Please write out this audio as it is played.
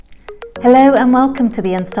Hello and welcome to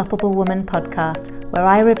the Unstoppable Woman podcast, where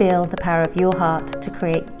I reveal the power of your heart to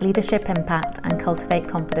create leadership impact and cultivate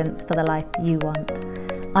confidence for the life you want.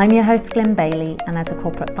 I'm your host, Glyn Bailey, and as a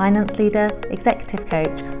corporate finance leader, executive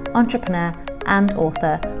coach, entrepreneur, and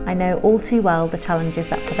author, I know all too well the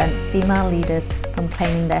challenges that prevent female leaders from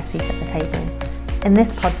claiming their seat at the table. In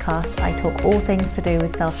this podcast, I talk all things to do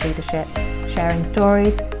with self-leadership, sharing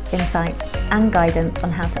stories, insights, and guidance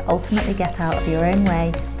on how to ultimately get out of your own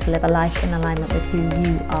way to live a life in alignment with who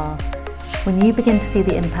you are. When you begin to see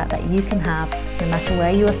the impact that you can have, no matter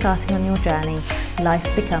where you are starting on your journey,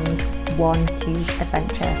 life becomes one huge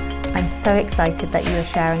adventure. I'm so excited that you are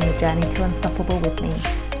sharing the journey to Unstoppable with me.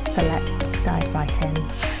 So let's dive right in.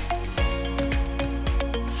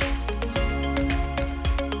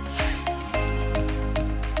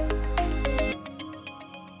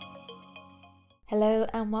 Hello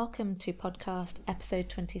and welcome to podcast episode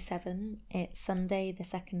 27. It's Sunday the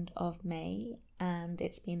 2nd of May and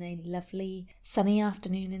it's been a lovely sunny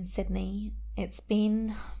afternoon in Sydney. It's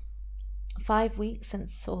been 5 weeks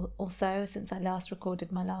since I last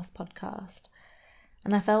recorded my last podcast,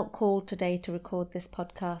 and I felt called today to record this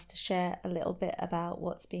podcast to share a little bit about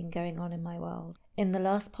what's been going on in my world. In the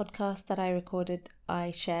last podcast that I recorded,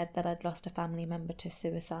 I shared that I'd lost a family member to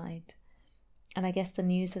suicide. And I guess the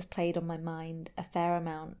news has played on my mind a fair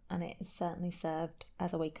amount, and it has certainly served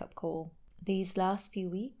as a wake-up call. These last few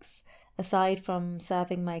weeks, aside from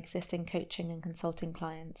serving my existing coaching and consulting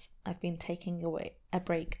clients, I've been taking a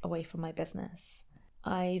break away from my business.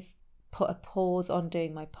 I've put a pause on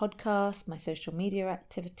doing my podcast, my social media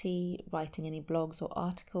activity, writing any blogs or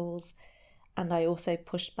articles, and I also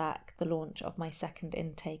pushed back the launch of my second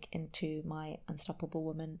intake into my Unstoppable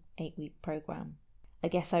Woman 8-week program. I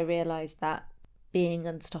guess I realised that being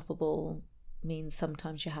unstoppable means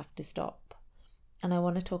sometimes you have to stop. And I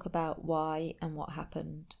want to talk about why and what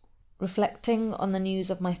happened. Reflecting on the news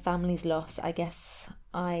of my family's loss, I guess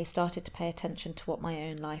I started to pay attention to what my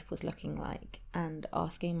own life was looking like and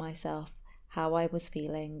asking myself how I was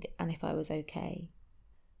feeling and if I was okay.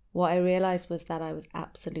 What I realised was that I was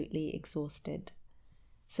absolutely exhausted.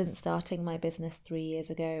 Since starting my business 3 years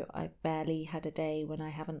ago, I've barely had a day when I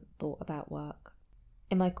haven't thought about work.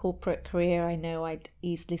 In my corporate career, I know I'd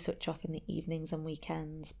easily switch off in the evenings and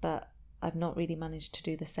weekends, but I've not really managed to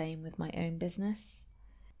do the same with my own business.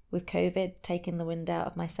 With COVID taking the wind out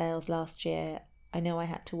of my sails last year, I know I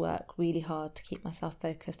had to work really hard to keep myself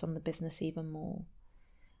focused on the business even more.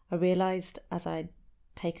 I realised as I'd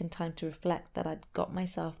taken time to reflect that I'd got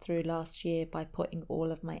myself through last year by putting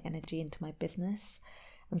all of my energy into my business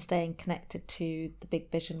and staying connected to the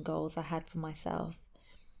big vision goals I had for myself,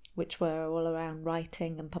 which were all around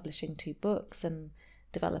writing and publishing 2 books and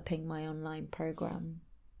developing my online program.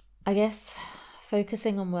 I guess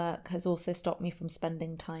focusing on work has also stopped me from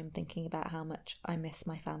spending time thinking about how much I miss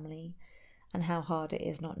my family and how hard it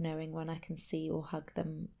is not knowing when I can see or hug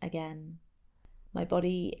them again. My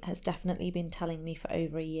body has definitely been telling me for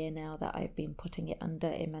over a year now that I've been putting it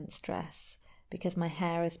under immense stress because my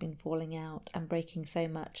hair has been falling out and breaking so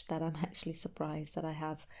much that I'm actually surprised that I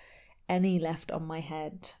have any left on my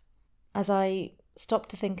head. As I stop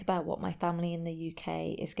to think about what my family in the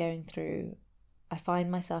UK is going through, I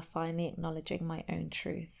find myself finally acknowledging my own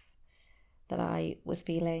truth, that I was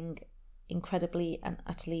feeling incredibly and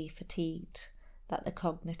utterly fatigued, that the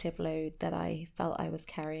cognitive load that I felt I was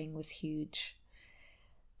carrying was huge.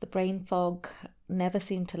 The brain fog never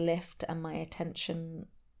seemed to lift and my attention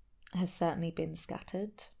has certainly been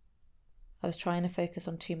scattered. I was trying to focus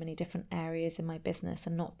on too many different areas in my business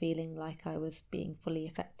and not feeling like I was being fully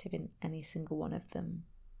effective in any single one of them.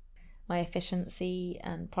 My efficiency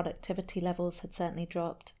and productivity levels had certainly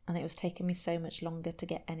dropped, and it was taking me so much longer to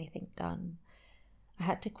get anything done. I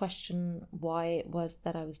had to question why it was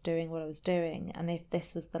that I was doing what I was doing and if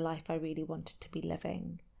this was the life I really wanted to be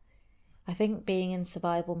living. I think being in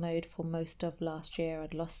survival mode for most of last year,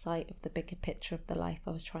 I'd lost sight of the bigger picture of the life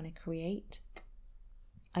I was trying to create.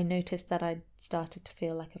 I noticed that I'd started to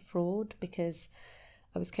feel like a fraud because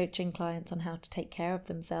I was coaching clients on how to take care of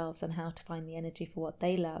themselves and how to find the energy for what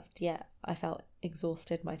they loved, yet I felt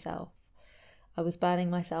exhausted myself. I was burning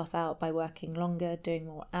myself out by working longer, doing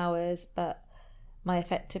more hours, but my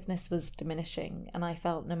effectiveness was diminishing, and I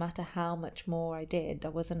felt no matter how much more I did, I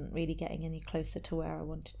wasn't really getting any closer to where I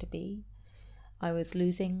wanted to be. I was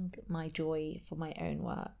losing my joy for my own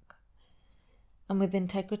work. And with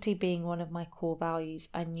integrity being one of my core values,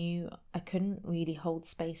 I knew I couldn't really hold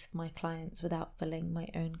space for my clients without filling my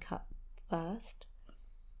own cup first.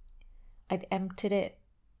 I'd emptied it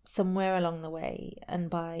somewhere along the way, and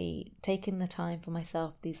by taking the time for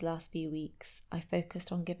myself these last few weeks, I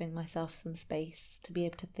focused on giving myself some space to be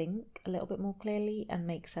able to think a little bit more clearly and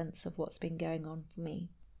make sense of what's been going on for me.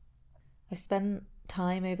 I've spent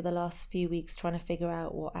time over the last few weeks trying to figure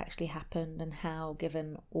out what actually happened and how,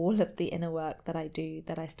 given all of the inner work that I do,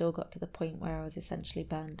 that I still got to the point where I was essentially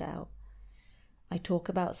burned out. I talk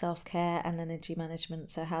about self-care and energy management,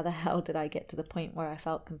 so how the hell did I get to the point where I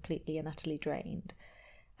felt completely and utterly drained?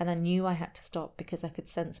 And I knew I had to stop because I could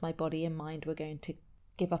sense my body and mind were going to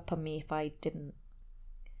give up on me if I didn't.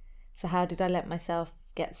 So how did I let myself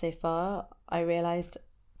get so far? I realised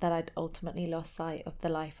that I'd ultimately lost sight of the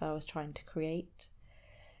life I was trying to create.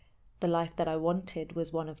 The life that I wanted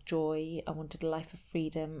was one of joy. I wanted a life of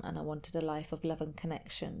freedom, and I wanted a life of love and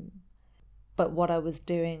connection. But what I was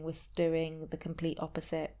doing the complete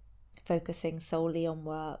opposite, focusing solely on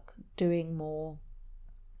work, doing more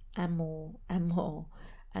and more and more,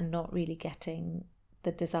 and not really getting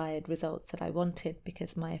the desired results that I wanted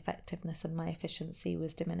because my effectiveness and my efficiency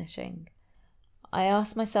was diminishing. I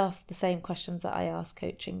asked myself the same questions that I ask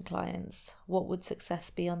coaching clients. What would success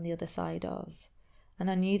be on the other side of? And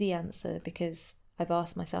I knew the answer because I've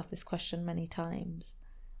asked myself this question many times.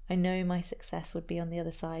 I know my success would be on the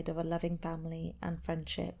other side of a loving family and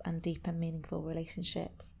friendship and deep and meaningful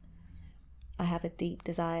relationships. I have a deep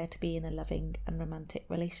desire to be in a loving and romantic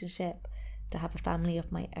relationship, to have a family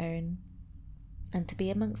of my own, and to be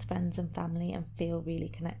amongst friends and family and feel really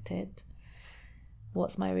connected.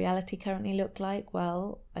 What's my reality currently look like?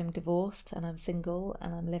 Well, I'm divorced and I'm single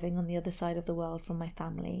and I'm living on the other side of the world from my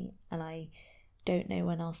family, and I don't know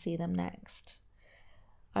when I'll see them next.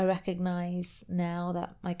 I recognise now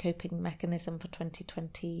that my coping mechanism for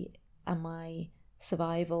 2020 and my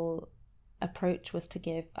survival approach was to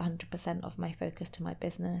give 100% of my focus to my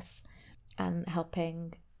business and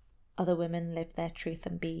helping other women live their truth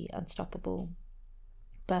and be unstoppable.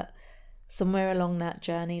 But somewhere along that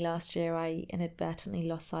journey last year, I inadvertently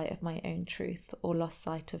lost sight of my own truth, or lost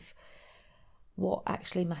sight of what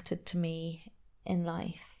actually mattered to me in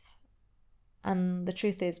life. And the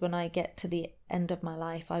truth is, when I get to the end of my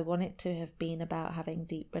life, I want it to have been about having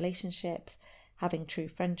deep relationships, having true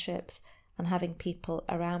friendships, and having people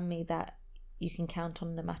around me that you can count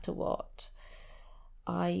on no matter what.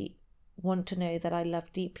 I want to know that I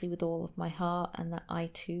love deeply with all of my heart and that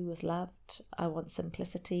I too was loved. I want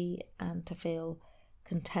simplicity and to feel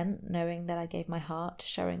content knowing that I gave my heart to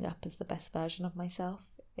showing up as the best version of myself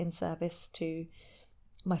in service to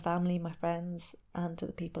my family, my friends, and to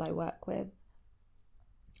the people I work with.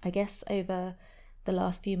 I guess over the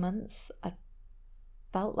last few months, I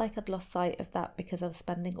felt like I'd lost sight of that because I was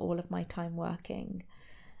spending all of my time working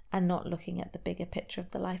and not looking at the bigger picture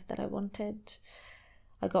of the life that I wanted.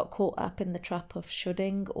 I got caught up in the trap of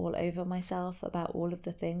shoulding all over myself about all of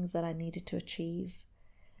the things that I needed to achieve.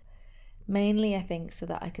 Mainly, I think, so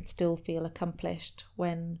that I could still feel accomplished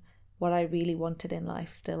when what I really wanted in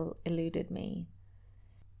life still eluded me.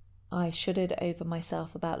 I shoulded over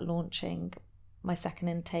myself about launching my second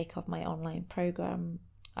intake of my online program.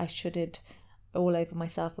 I shoulded all over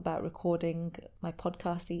myself about recording my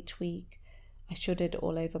podcast each week. I shoulded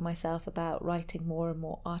all over myself about writing more and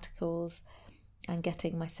more articles and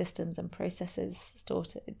getting my systems and processes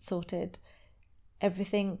sorted.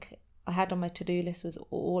 Everything I had on my to-do list was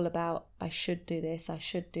all about I should do this, I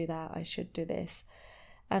should do that, I should do this.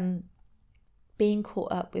 And being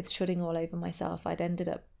caught up with shoulding all over myself, I'd ended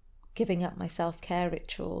up giving up my self-care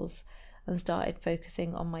rituals and started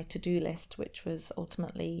focusing on my to-do list, which was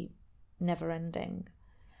ultimately never ending.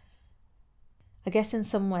 I guess in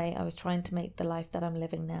some way I was trying to make the life that I'm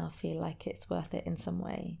living now feel like it's worth it in some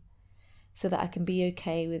way, so that I can be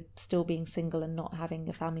okay with still being single and not having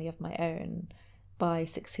a family of my own by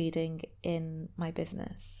succeeding in my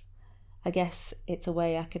business. I guess it's a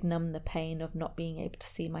way I could numb the pain of not being able to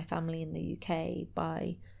see my family in the UK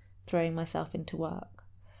by throwing myself into work.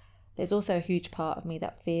 There's also a huge part of me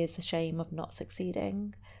that fears the shame of not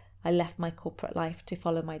succeeding. I left my corporate life to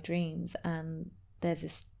follow my dreams, and there's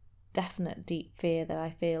this definite deep fear that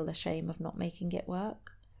I feel the shame of not making it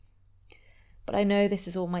work. But I know this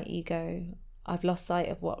is all my ego. I've lost sight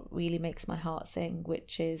of what really makes my heart sing,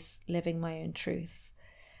 which is living my own truth.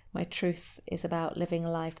 My truth is about living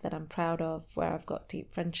a life that I'm proud of, where I've got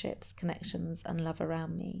deep friendships, connections, and love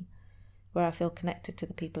around me, where I feel connected to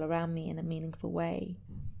the people around me in a meaningful way.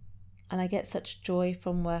 And I get such joy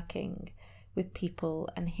from working with people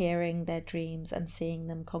and hearing their dreams and seeing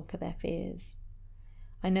them conquer their fears.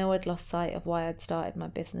 I know I'd lost sight of why I'd started my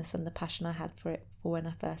business and the passion I had for it for when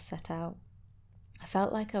I first set out. I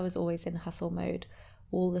felt like I was always in hustle mode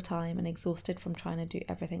all the time and exhausted from trying to do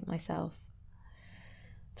everything myself.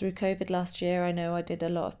 Through COVID last year, I know I did a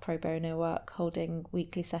lot of pro bono work, holding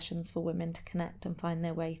weekly sessions for women to connect and find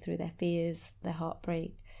their way through their fears, their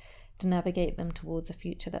heartbreak, to navigate them towards a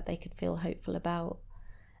future that they could feel hopeful about.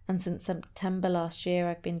 And since September last year,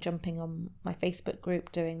 I've been jumping on my Facebook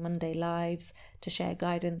group, doing Monday lives to share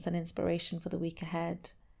guidance and inspiration for the week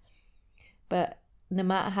ahead. But no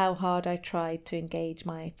matter how hard I tried to engage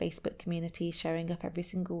my Facebook community, showing up every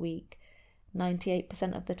single week,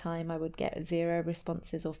 98% of the time I would get 0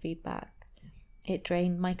 responses or feedback. It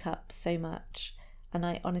drained my cup so much, and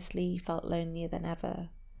I honestly felt lonelier than ever.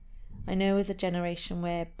 I know as a generation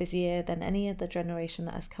we're busier than any other generation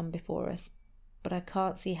that has come before us, but I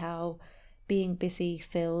can't see how being busy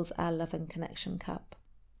fills our love and connection cup.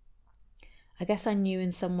 I guess I knew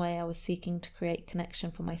in some way I was seeking to create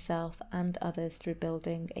connection for myself and others through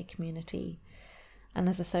building a community. And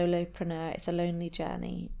as a solopreneur, it's a lonely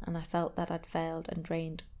journey, and I felt that I'd failed and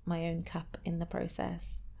drained my own cup in the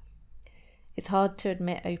process. It's hard to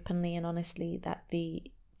admit openly and honestly that the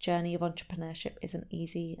journey of entrepreneurship isn't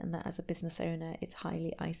easy, and that as a business owner, it's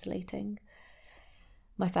highly isolating.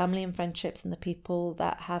 My family and friendships and the people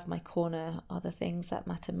that have my corner are the things that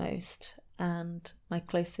matter most, and my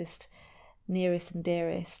closest, nearest and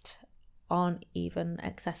dearest aren't even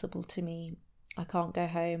accessible to me. I can't go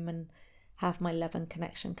home and have my love and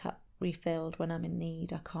connection cup refilled when I'm in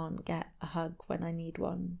need. I can't get a hug when I need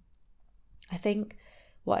one. I think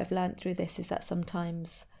what I've learned through this is that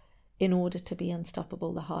sometimes in order to be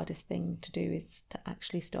unstoppable, the hardest thing to do is to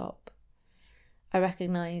actually stop. I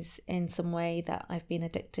recognise in some way that I've been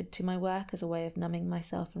addicted to my work as a way of numbing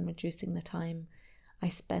myself and reducing the time I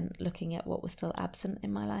spent looking at what was still absent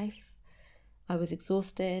in my life. I was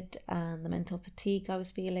exhausted, and the mental fatigue I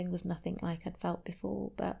was feeling was nothing like I'd felt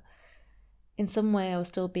before, but in some way I was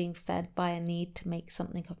still being fed by a need to make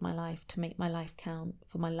something of my life, to make my life count,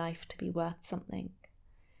 for my life to be worth something.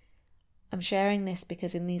 I'm sharing this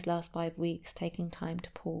because in these last 5 weeks, taking time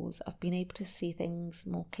to pause, I've been able to see things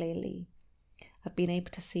more clearly. I've been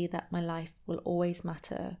able to see that my life will always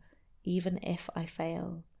matter, even if I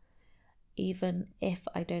fail. Even if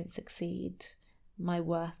I don't succeed, my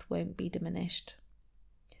worth won't be diminished.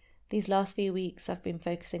 These last few weeks I've been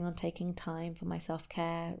focusing on taking time for my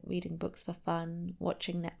self-care, reading books for fun,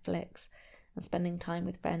 watching Netflix, and spending time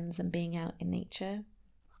with friends and being out in nature.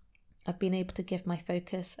 I've been able to give my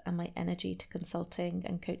focus and my energy to consulting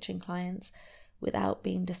and coaching clients without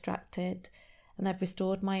being distracted, and I've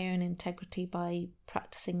restored my own integrity by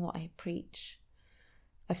practicing what I preach.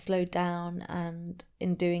 I've slowed down, and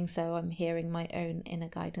in doing so I'm hearing my own inner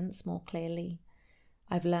guidance more clearly.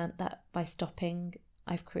 I've learnt that by stopping,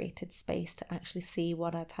 I've created space to actually see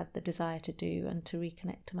what I've had the desire to do and to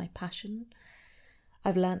reconnect to my passion.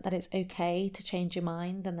 I've learnt that it's okay to change your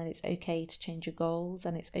mind, and that it's okay to change your goals,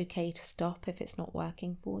 and it's okay to stop if it's not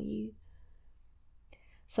working for you.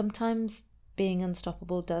 Sometimes being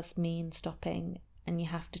unstoppable does mean stopping, and you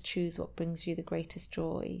have to choose what brings you the greatest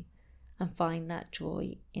joy and find that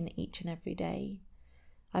joy in each and every day.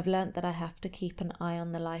 I've learnt that I have to keep an eye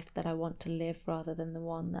on the life that I want to live rather than the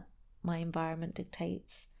one that my environment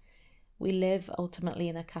dictates. We live ultimately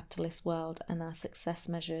in a capitalist world, and our success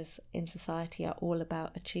measures in society are all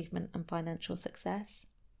about achievement and financial success.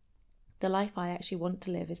 The life I actually want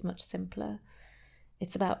to live is much simpler.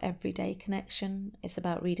 It's about everyday connection. It's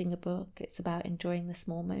about reading a book. It's about enjoying the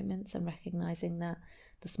small moments and recognizing that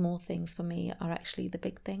the small things for me are actually the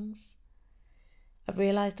big things. I've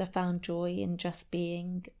realised I found joy in just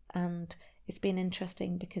being, and it's been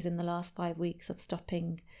interesting because in the last 5 weeks of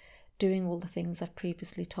stopping doing all the things I've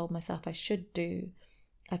previously told myself I should do,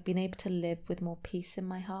 I've been able to live with more peace in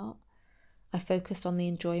my heart. I focused on the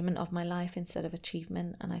enjoyment of my life instead of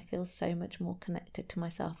achievement, and I feel so much more connected to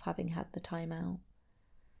myself having had the time out.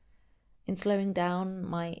 In slowing down,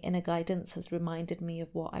 my inner guidance has reminded me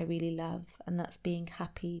of what I really love, and that's being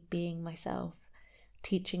happy, being myself,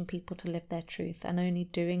 teaching people to live their truth, and only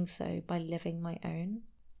doing so by living my own.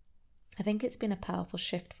 I think it's been a powerful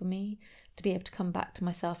shift for me to be able to come back to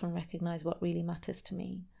myself and recognise what really matters to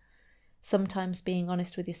me. Sometimes being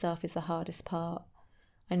honest with yourself is the hardest part.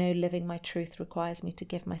 I know living my truth requires me to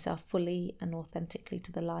give myself fully and authentically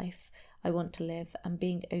to the life I want to live, and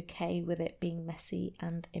being okay with it being messy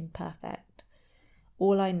and imperfect.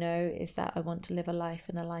 All I know is that I want to live a life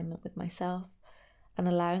in alignment with myself, and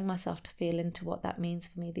allowing myself to feel into what that means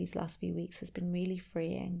for me these last few weeks has been really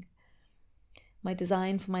freeing. My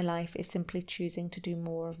design for my life is simply choosing to do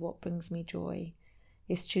more of what brings me joy.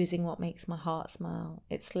 It's choosing what makes my heart smile.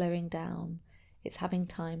 It's slowing down. It's having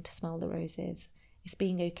time to smell the roses. It's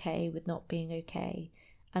being okay with not being okay,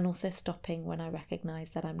 and also stopping when I recognise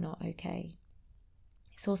that I'm not okay.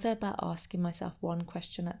 It's also about asking myself one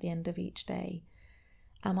question at the end of each day.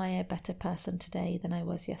 Am I a better person today than I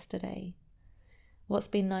was yesterday? What's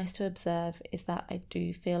been nice to observe is that I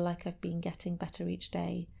do feel like I've been getting better each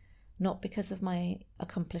day, not because of my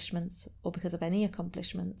accomplishments or because of any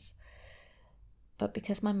accomplishments, but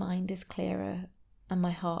because my mind is clearer and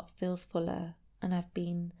my heart feels fuller, and I've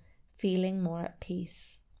been feeling more at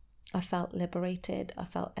peace. I felt liberated, I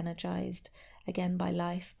felt energized, again by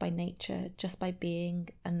life, by nature, just by being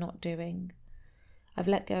and not doing. I've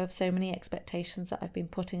let go of so many expectations that I've been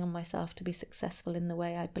putting on myself to be successful in the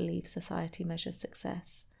way I believe society measures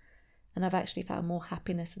success. And I've actually found more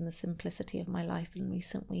happiness in the simplicity of my life in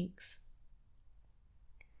recent weeks.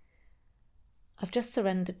 I've just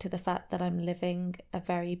surrendered to the fact that I'm living a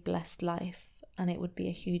very blessed life, and it would be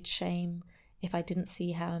a huge shame if I didn't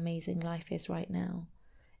see how amazing life is right now.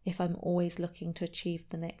 If I'm always looking to achieve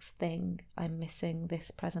the next thing, I'm missing this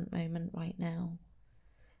present moment right now.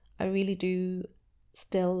 I really do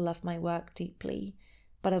still love my work deeply,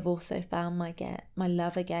 but I've also found my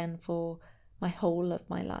love again for my whole of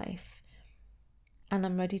my life. And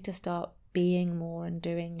I'm ready to start being more and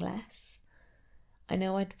doing less. I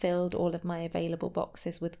know I'd filled all of my available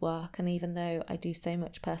boxes with work, and even though I do so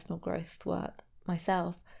much personal growth work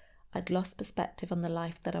myself, I'd lost perspective on the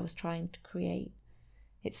life that I was trying to create.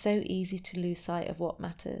 It's so easy to lose sight of what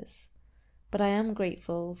matters. But I am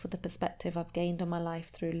grateful for the perspective I've gained on my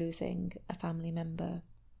life through losing a family member.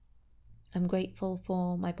 I'm grateful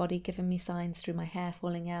for my body giving me signs through my hair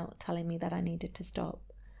falling out, telling me that I needed to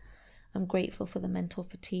stop. I'm grateful for the mental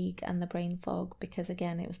fatigue and the brain fog, because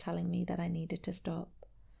again, it was telling me that I needed to stop.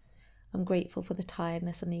 I'm grateful for the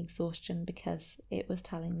tiredness and the exhaustion, because it was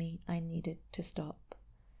telling me I needed to stop.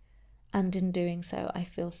 And in doing so, I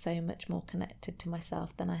feel so much more connected to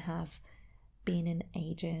myself than I have been in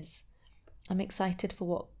ages. I'm excited for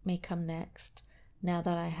what may come next, now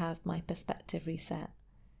that I have my perspective reset.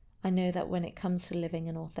 I know that when it comes to living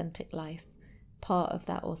an authentic life, part of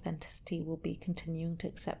that authenticity will be continuing to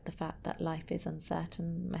accept the fact that life is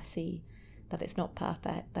uncertain, messy, that it's not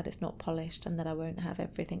perfect, that it's not polished, and that I won't have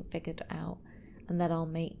everything figured out, and that I'll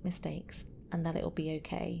make mistakes, and that it'll be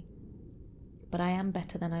okay. But I am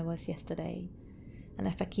better than I was yesterday. And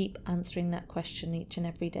if I keep answering that question each and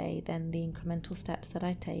every day, then the incremental steps that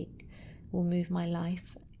I take will move my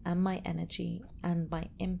life and my energy and my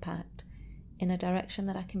impact in a direction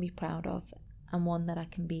that I can be proud of, and one that I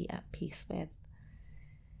can be at peace with.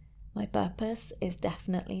 My purpose is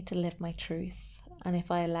definitely to live my truth. And if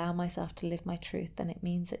I allow myself to live my truth, then it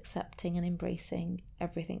means accepting and embracing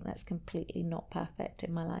everything that's completely not perfect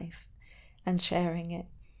in my life and sharing it.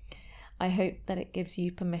 I hope that it gives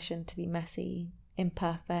you permission to be messy,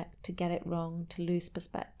 imperfect, to get it wrong, to lose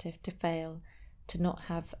perspective, to fail, to not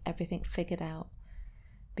have everything figured out,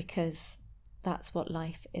 because that's what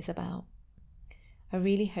life is about. I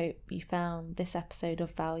really hope you found this episode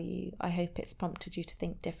of value. I hope it's prompted you to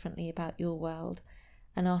think differently about your world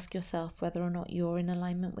and ask yourself whether or not you're in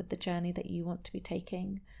alignment with the journey that you want to be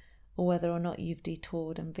taking, or whether or not you've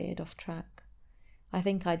detoured and veered off track. I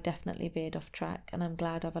think I definitely veered off track, and I'm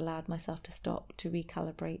glad I've allowed myself to stop, to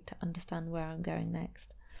recalibrate, to understand where I'm going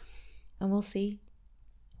next. And we'll see.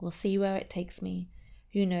 We'll see where it takes me.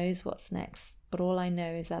 Who knows what's next? But all I know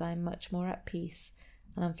is that I'm much more at peace,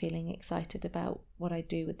 and I'm feeling excited about what I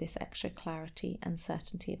do with this extra clarity and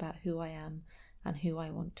certainty about who I am and who I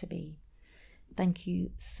want to be. Thank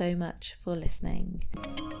you so much for listening.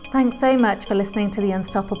 Thanks so much for listening to the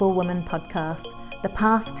Unstoppable Woman podcast. The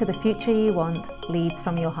path to the future you want leads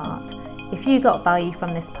from your heart. If you got value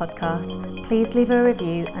from this podcast, please leave a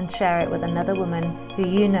review and share it with another woman who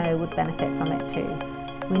you know would benefit from it too.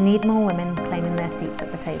 We need more women claiming their seats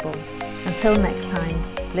at the table. Until next time,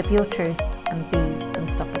 live your truth and be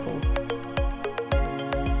unstoppable.